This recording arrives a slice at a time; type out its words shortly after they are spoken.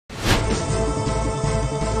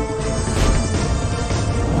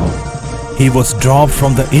he was dropped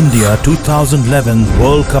from the India 2011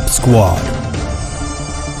 World Cup squad.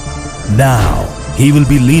 Now, he will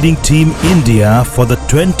be leading Team India for the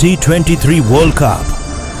 2023 World Cup.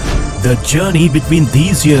 The journey between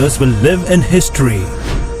these years will live in history.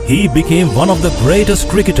 He became one of the greatest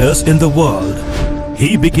cricketers in the world.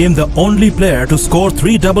 He became the only player to score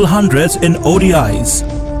 3 double hundreds in ODIs.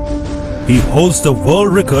 He holds the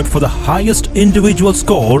world record for the highest individual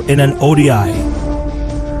score in an ODI.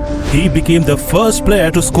 He became the first player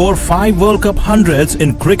to score 5 World Cup hundreds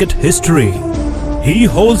in cricket history. He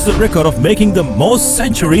holds the record of making the most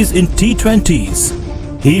centuries in T20s.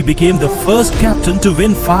 He became the first captain to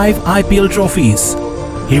win 5 IPL trophies.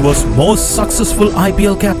 He was most successful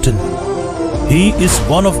IPL captain. He is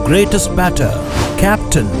one of greatest batter,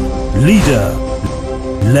 captain, leader,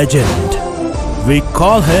 legend. We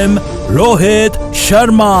call him Rohit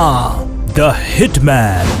Sharma, the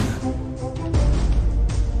Hitman.